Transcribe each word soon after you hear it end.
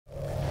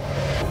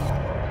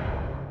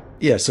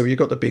Yeah, so you've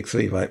got the big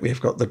three, right?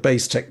 We've got the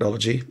base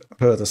technology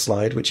per the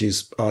slide, which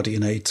is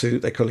RDNA 2.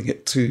 They're calling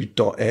it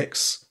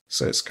 2.x.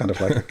 So it's kind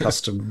of like a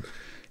custom,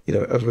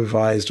 a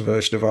revised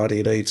version of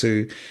RDNA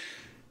 2.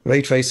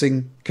 Ray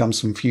tracing comes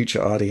from future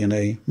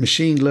RDNA.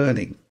 Machine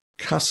learning,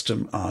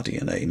 custom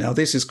RDNA. Now,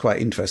 this is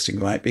quite interesting,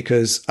 right?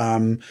 Because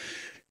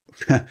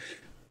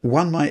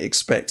one might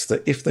expect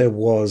that if there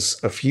was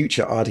a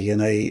future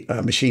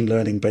RDNA machine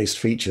learning based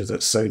feature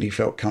that Sony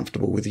felt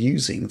comfortable with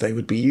using, they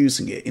would be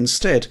using it.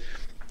 Instead,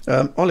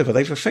 Oliver,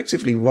 they've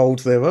effectively rolled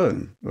their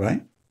own,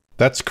 right?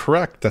 That's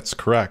correct. That's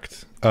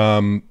correct.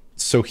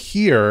 So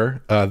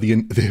here,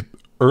 the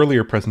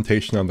earlier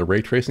presentation on the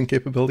ray tracing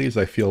capabilities,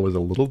 I feel was a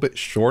little bit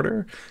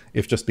shorter,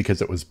 if just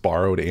because it was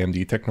borrowed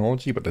AMD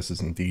technology, but this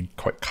is indeed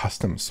quite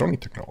custom Sony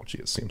technology,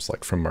 it seems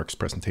like, from Mark's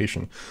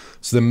presentation.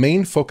 So the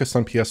main focus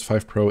on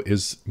PS5 Pro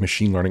is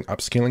machine learning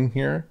upscaling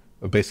here,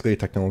 basically a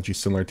technology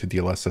similar to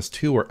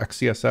DLSS2 or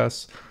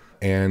XeSS.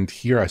 And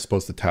here, I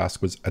suppose the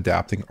task was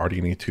adapting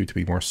RDNA2 to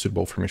be more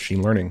suitable for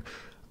machine learning.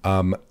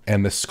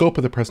 And the scope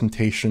of the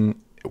presentation,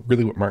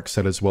 really what Mark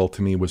said as well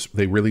to me, was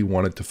they really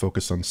wanted to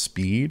focus on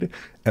speed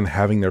and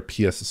having their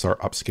PSSR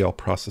upscale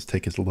process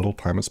take as little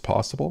time as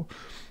possible.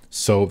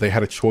 So they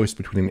had a choice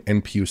between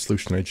an NPU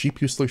solution and a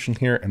GPU solution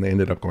here, and they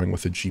ended up going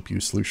with a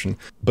GPU solution.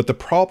 But the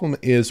problem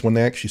is when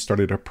they actually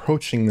started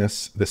approaching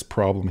this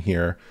problem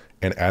here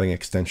and adding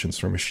extensions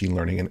for machine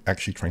learning and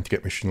actually trying to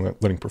get machine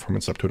learning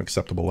performance up to an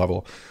acceptable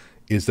level,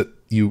 is that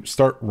you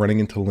start running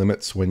into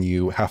limits when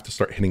you have to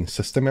start hitting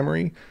system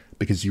memory,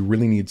 because you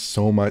really need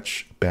so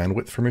much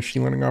bandwidth for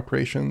machine learning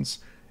operations.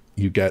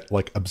 You get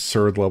like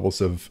absurd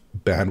levels of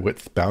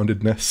bandwidth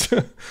boundedness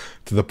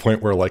to the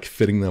point where like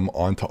fitting them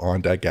onto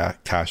ONDAG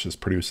caches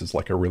produces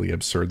like a really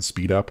absurd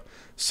speed up.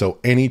 So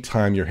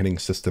anytime you're hitting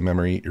system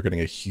memory, you're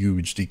getting a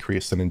huge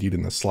decrease. And indeed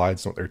in the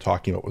slides, what they're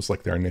talking about was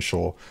like their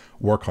initial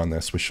work on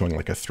this was showing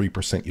like a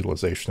 3%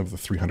 utilization of the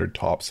 300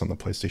 tops on the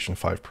PlayStation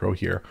 5 Pro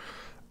here.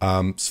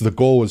 So the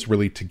goal was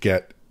really to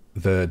get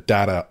the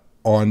data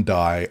on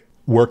die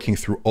working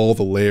through all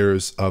the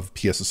layers of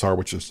PSSR,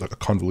 which is like a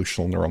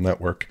convolutional neural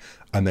network,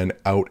 and then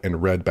out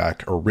and read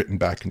back or written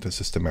back into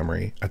system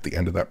memory at the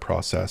end of that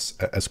process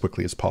as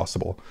quickly as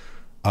possible.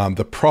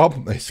 The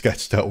problem they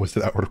sketched out was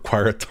that would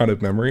require a ton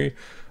of memory,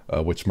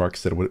 which Mark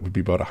said would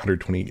be about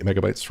 120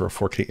 megabytes for a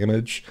 4K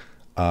image.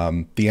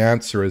 The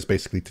answer is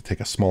basically to take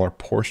a smaller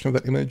portion of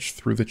that image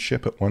through the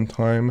chip at one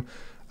time.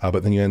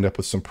 But then you end up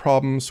with some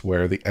problems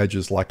where the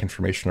edges lack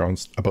information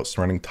about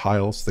surrounding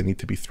tiles. They need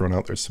to be thrown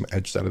out. There's some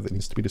edge data that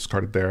needs to be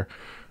discarded there.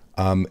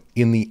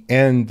 In the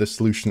end, the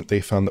solution that they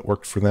found that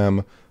worked for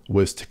them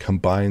was to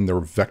combine their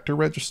vector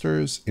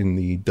registers in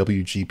the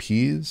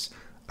WGPs,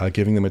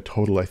 giving them a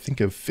total, I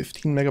think, of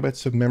 15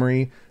 megabytes of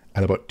memory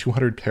and about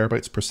 200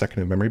 terabytes per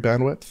second of memory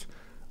bandwidth.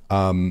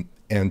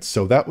 And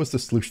so that was the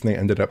solution they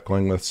ended up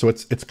going with. So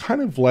it's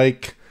kind of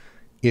like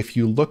if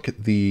you look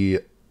at the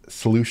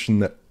solution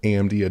that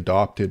AMD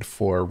adopted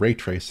for ray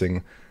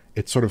tracing,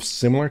 it's sort of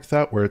similar to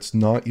that, where it's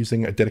not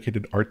using a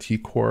dedicated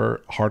RT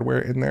core hardware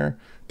in there.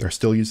 They're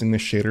still using the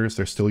shaders.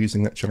 They're still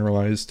using that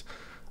generalized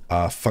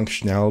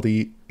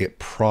functionality. It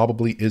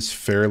probably is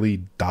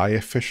fairly die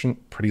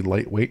efficient, pretty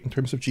lightweight in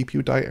terms of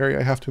GPU die area,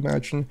 I have to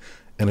imagine.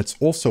 And it's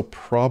also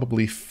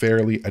probably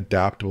fairly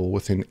adaptable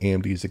within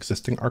AMD's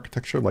existing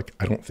architecture. Like,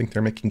 I don't think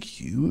they're making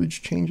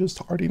huge changes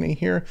to RDNA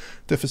here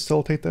to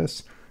facilitate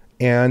this.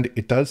 And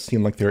it does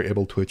seem like they're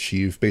able to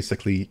achieve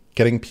basically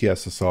getting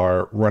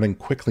PSSR running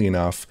quickly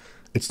enough.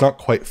 It's not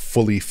quite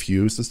fully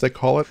fused, as they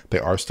call it. They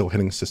are still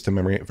hitting system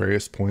memory at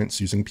various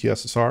points using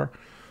PSSR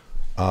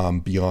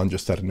beyond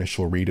just that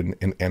initial read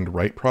and end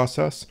write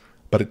process.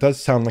 But it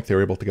does sound like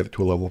they're able to get it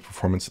to a level of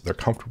performance that they're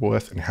comfortable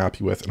with and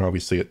happy with. And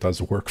obviously it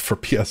does work for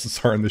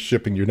PSSR in the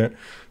shipping unit.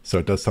 So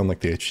it does sound like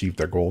they achieved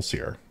their goals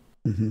here.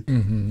 Mm-hmm.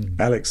 Mm-hmm.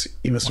 Alex,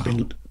 you must have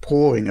been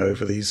poring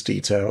over these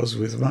details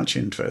with much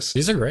interest.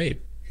 These are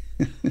great.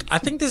 I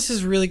think this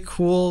is really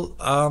cool.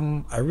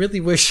 I really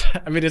wish,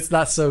 I mean, it's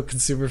not so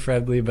consumer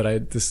friendly, but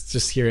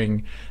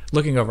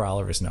looking over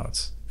Oliver's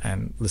notes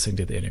and listening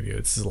to the interview,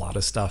 it's a lot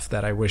of stuff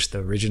that I wish the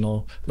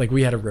original, like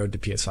we had a road to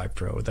PS5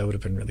 Pro, that would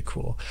have been really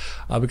cool.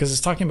 Because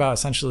it's talking about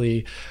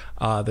essentially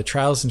the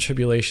trials and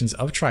tribulations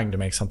of trying to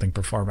make something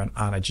performant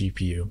on a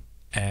GPU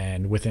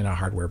and within a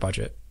hardware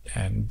budget.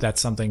 And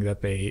that's something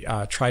that they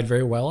tried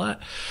very well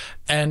at,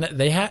 and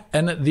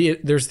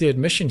there's the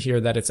admission here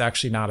that it's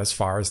actually not as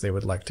far as they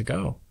would like to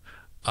go.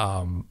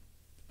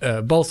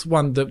 Both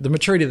the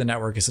maturity of the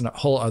network is a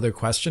whole other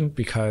question,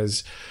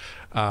 because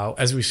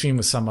as we've seen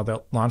with some other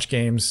launch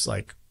games,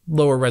 like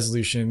lower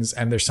resolutions,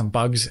 and there's some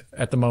bugs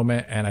at the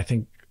moment, and I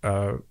think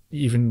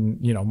even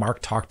Mark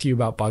talked to you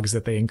about bugs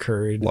that they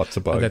incurred, lots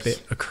of bugs that they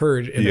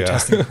occurred in the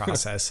testing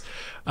process,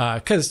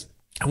 because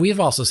we have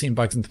also seen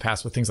bugs in the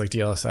past with things like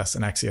DLSS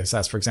and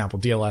XeSS. For example,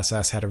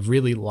 DLSS had a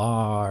really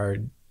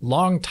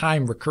long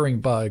time recurring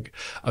bug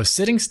of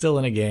sitting still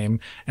in a game,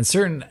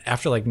 and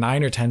after like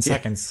 9 or 10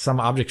 seconds, some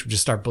objects would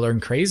just start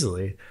blurring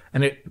crazily.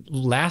 And it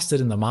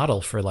lasted in the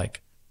model for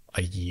like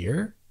a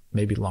year,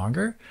 maybe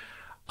longer.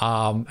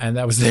 And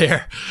that was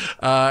there.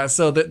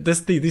 So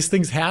these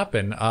things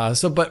happen.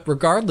 But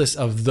regardless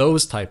of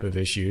those type of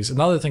issues,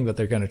 another thing that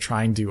they're going to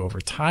try and do over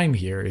time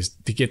here is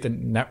to get the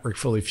network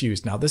fully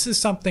fused. Now, this is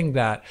something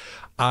that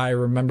I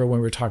remember when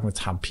we were talking with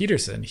Tom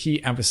Peterson.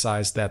 He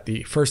emphasized that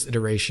the first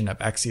iteration of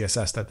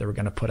XeSS that they were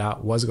going to put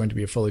out was going to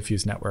be a fully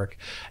fused network.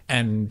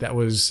 And that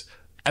was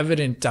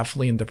evident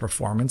definitely in the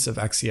performance of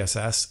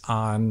XeSS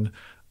on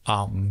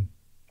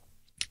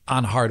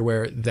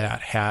hardware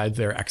that had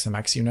their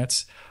XMX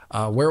units,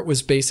 where it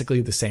was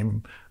basically the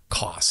same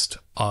cost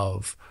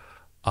of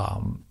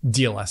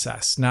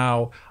DLSS.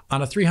 Now,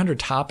 on a 300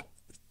 top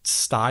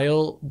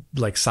style,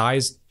 like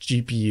size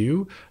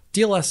GPU,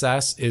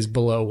 DLSS is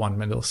below 1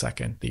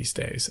 millisecond these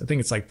days. I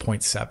think it's like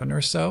 0.7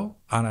 or so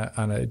on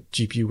a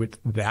GPU with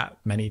that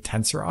many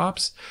tensor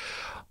ops,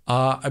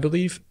 I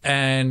believe.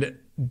 And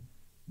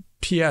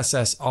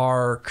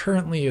PSSR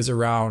currently is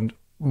around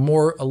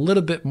a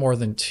little bit more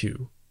than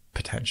 2,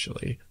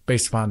 potentially,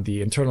 based upon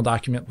the internal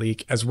document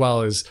leak, as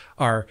well as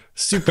our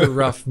super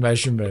rough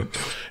measurement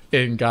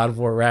in God of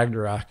War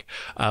Ragnarok,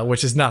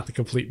 which is not the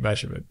complete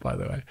measurement, by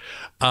the way.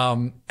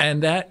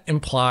 And that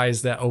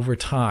implies that over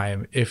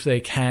time, if they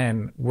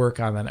can work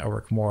on the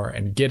network more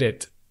and get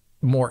it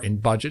more in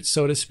budget,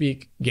 so to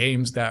speak,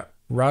 games that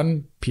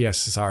run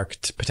PSSR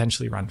could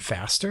potentially run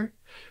faster,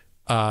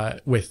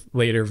 with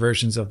later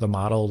versions of the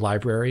model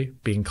library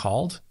being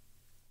called.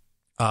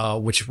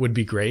 Which would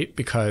be great,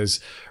 because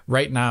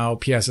right now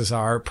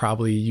PSSR,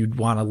 probably you'd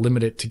want to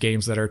limit it to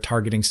games that are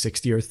targeting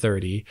 60 or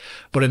 30,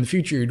 but in the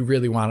future you'd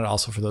really want it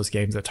also for those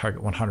games that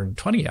target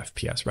 120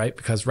 FPS, right?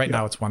 Because right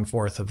now it's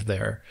 1/4 of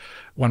their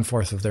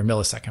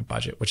millisecond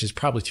budget, which is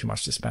probably too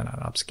much to spend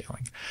on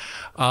upscaling.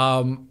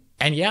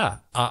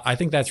 I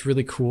think that's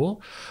really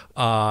cool.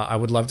 I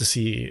would love to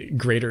see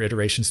greater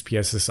iterations of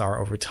PSSR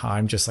over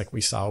time, just like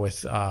we saw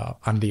with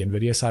on the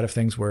NVIDIA side of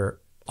things, where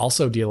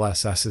also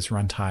DLSS's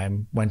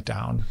runtime went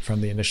down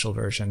from the initial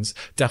versions,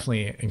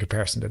 definitely in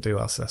comparison to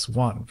DLSS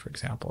 1, for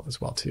example,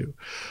 as well too.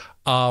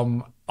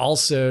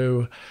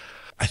 Also,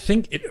 I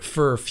think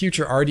for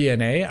future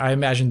RDNA, I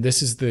imagine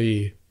this is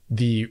the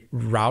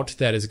route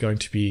that is going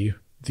to be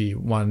the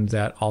one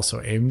that also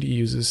AMD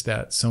uses,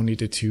 that Sony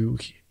did too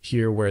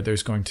here, where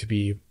there's going to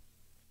be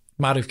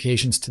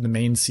modifications to the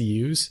main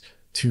CUs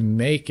to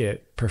make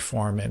it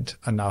performant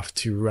enough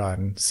to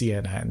run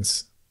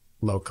CNNs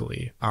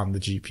locally on the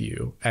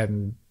GPU.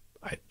 And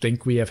I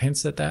think we have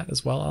hints at that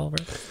as well, Oliver.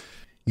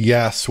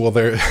 Yes, well,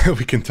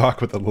 we can talk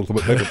about that a little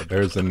bit later, but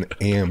there's an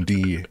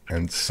AMD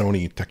and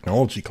Sony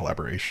technology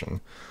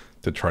collaboration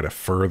to try to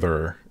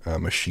further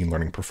machine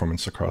learning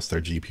performance across their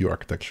GPU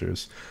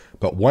architectures.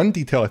 But one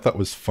detail I thought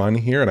was fun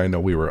here, and I know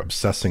we were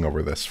obsessing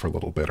over this for a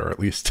little bit, or at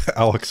least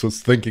Alex was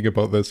thinking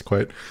about this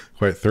quite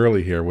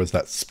thoroughly here, was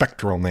that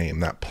spectral name,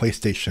 that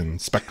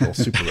PlayStation Spectral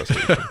Super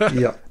Resolution.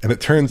 Yeah. And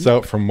it turns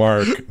out from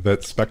Mark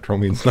that spectral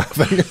means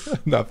nothing,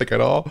 nothing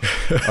at all.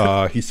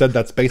 He said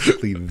that's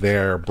basically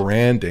their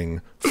branding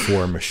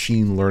for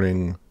machine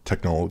learning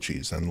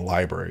technologies and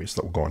libraries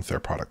that will go into their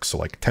products. So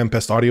like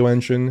Tempest Audio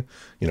Engine,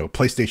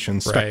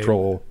 PlayStation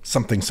Spectral,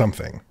 something,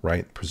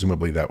 right?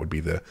 Presumably that would be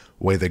the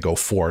way they go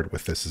forward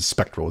with this. Is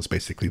Spectral is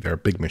basically their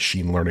big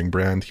machine learning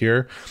brand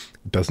here.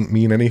 Doesn't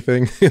mean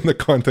anything in the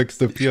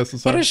context of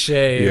PSSR. What a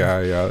shame.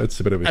 Yeah, it's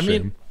a bit of a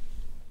shame.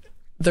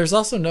 There's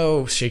also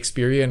no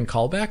Shakespearean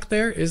callback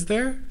there, is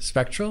there?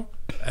 Spectral?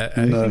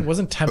 No. It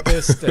wasn't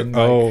Tempest and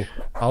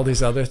all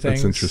these other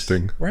things. That's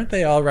interesting. Weren't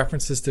they all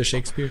references to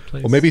Shakespeare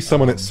plays? Well, maybe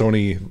someone at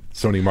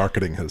Sony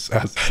marketing has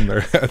in their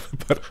head,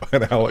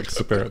 but Alex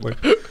apparently.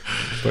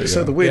 But,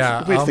 So the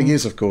weird thing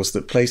is, of course,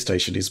 that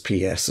PlayStation is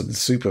PS and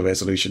Super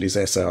Resolution is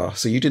SR.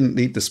 So you didn't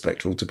need the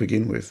Spectral to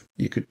begin with.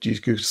 You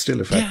could still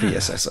have had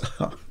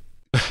PSSR.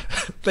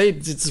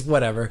 It's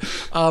whatever.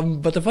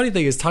 But the funny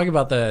thing is, talking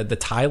about the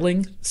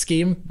tiling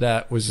scheme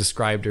that was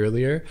described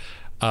earlier,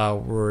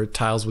 where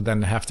tiles would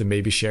then have to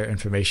maybe share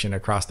information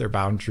across their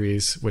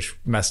boundaries, which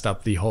messed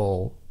up the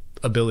whole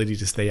ability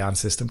to stay on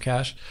system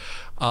cache.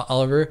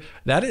 Oliver,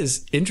 that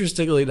is,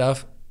 interestingly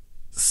enough,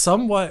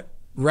 somewhat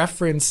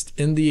referenced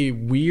in the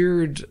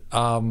weird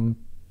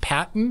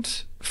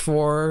patent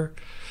for...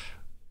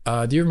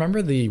 do you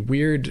remember the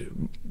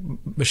weird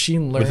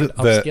machine learned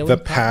upscaling the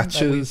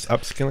patches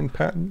upscaling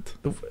patent?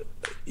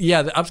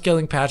 Yeah, the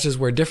upscaling patches,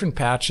 where different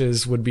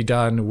patches would be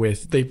done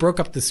with, they broke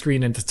up the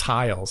screen into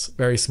tiles,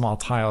 very small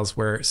tiles,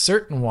 where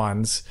certain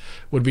ones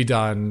would be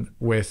done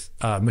with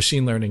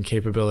machine learning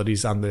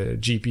capabilities on the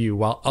GPU,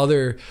 while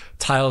other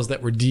tiles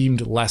that were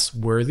deemed less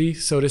worthy,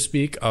 so to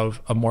speak,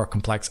 of a more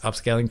complex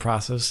upscaling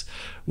process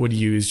would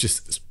use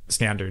just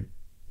standard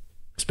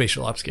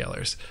spatial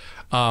upscalers.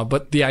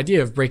 But the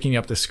idea of breaking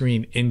up the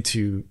screen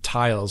into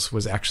tiles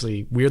was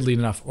actually, weirdly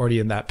enough, already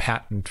in that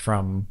patent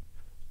from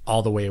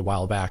all the way a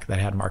while back that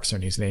had Mark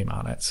Cerny's name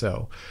on it.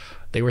 So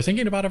they were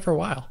thinking about it for a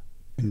while.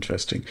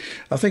 Interesting.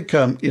 I think,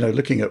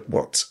 looking at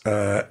what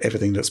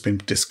everything that's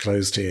been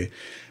disclosed here,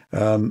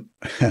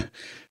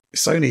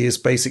 Sony is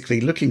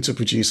basically looking to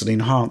produce an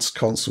enhanced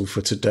console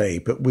for today,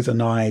 but with an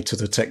eye to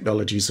the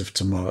technologies of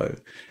tomorrow.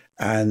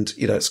 And,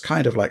 it's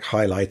kind of like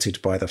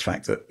highlighted by the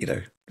fact that,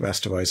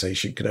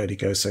 rasterization can only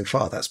go so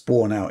far. That's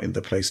borne out in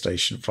the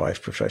PlayStation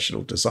 5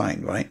 professional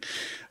design, right?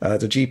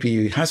 The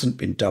GPU hasn't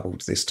been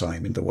doubled this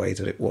time in the way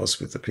that it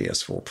was with the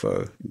PS4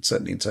 Pro,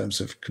 certainly in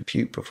terms of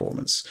compute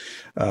performance.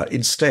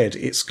 Instead,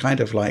 it's kind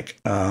of like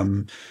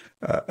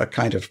a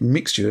kind of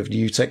mixture of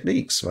new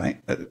techniques,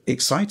 right?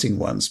 Exciting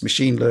ones,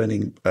 machine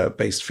learning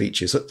based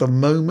features. At the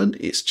moment,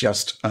 it's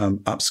just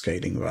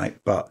upscaling, right?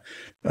 But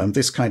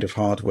this kind of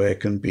hardware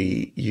can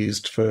be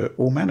used for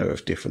all manner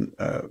of different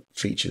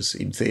features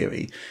in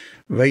theory.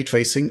 Ray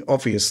tracing,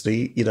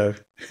 obviously,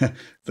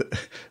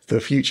 the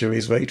future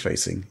is ray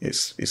tracing.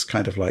 It's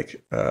kind of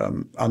like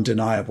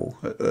undeniable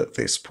at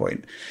this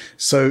point.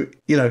 So,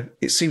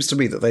 it seems to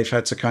me that they've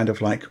had to kind of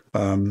like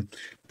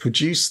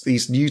produce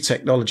these new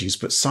technologies,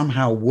 but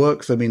somehow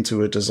work them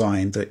into a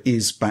design that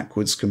is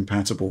backwards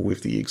compatible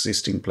with the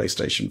existing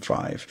PlayStation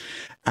 5.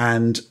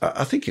 And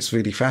I think it's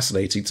really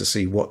fascinating to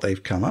see what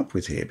they've come up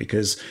with here,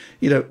 because,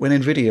 when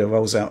NVIDIA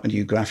rolls out a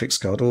new graphics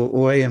card,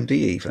 or AMD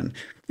even,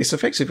 it's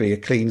effectively a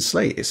clean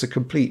slate. It's a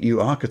complete new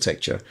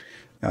architecture.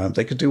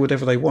 They can do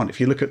whatever they want.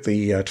 If you look at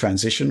the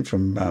transition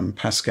from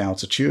Pascal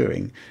to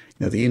Turing,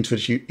 the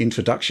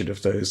introduction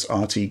of those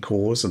RT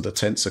cores and the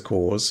Tensor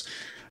cores,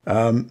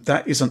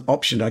 that is an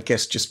option, I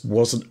guess, just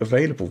wasn't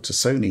available to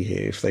Sony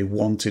here if they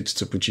wanted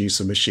to produce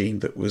a machine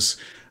that was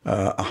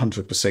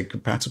 100%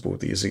 compatible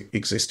with the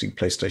existing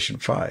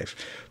PlayStation 5.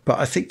 But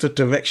I think the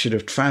direction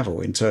of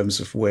travel in terms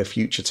of where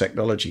future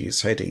technology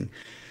is heading,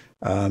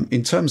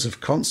 in terms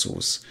of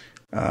consoles,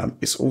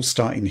 it's all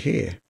starting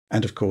here.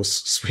 And of course,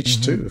 Switch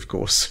 2, of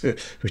course,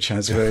 which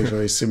has a very,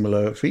 very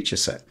similar feature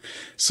set.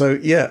 So,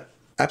 yeah,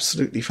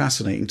 absolutely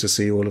fascinating to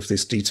see all of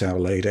this detail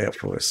laid out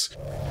for us.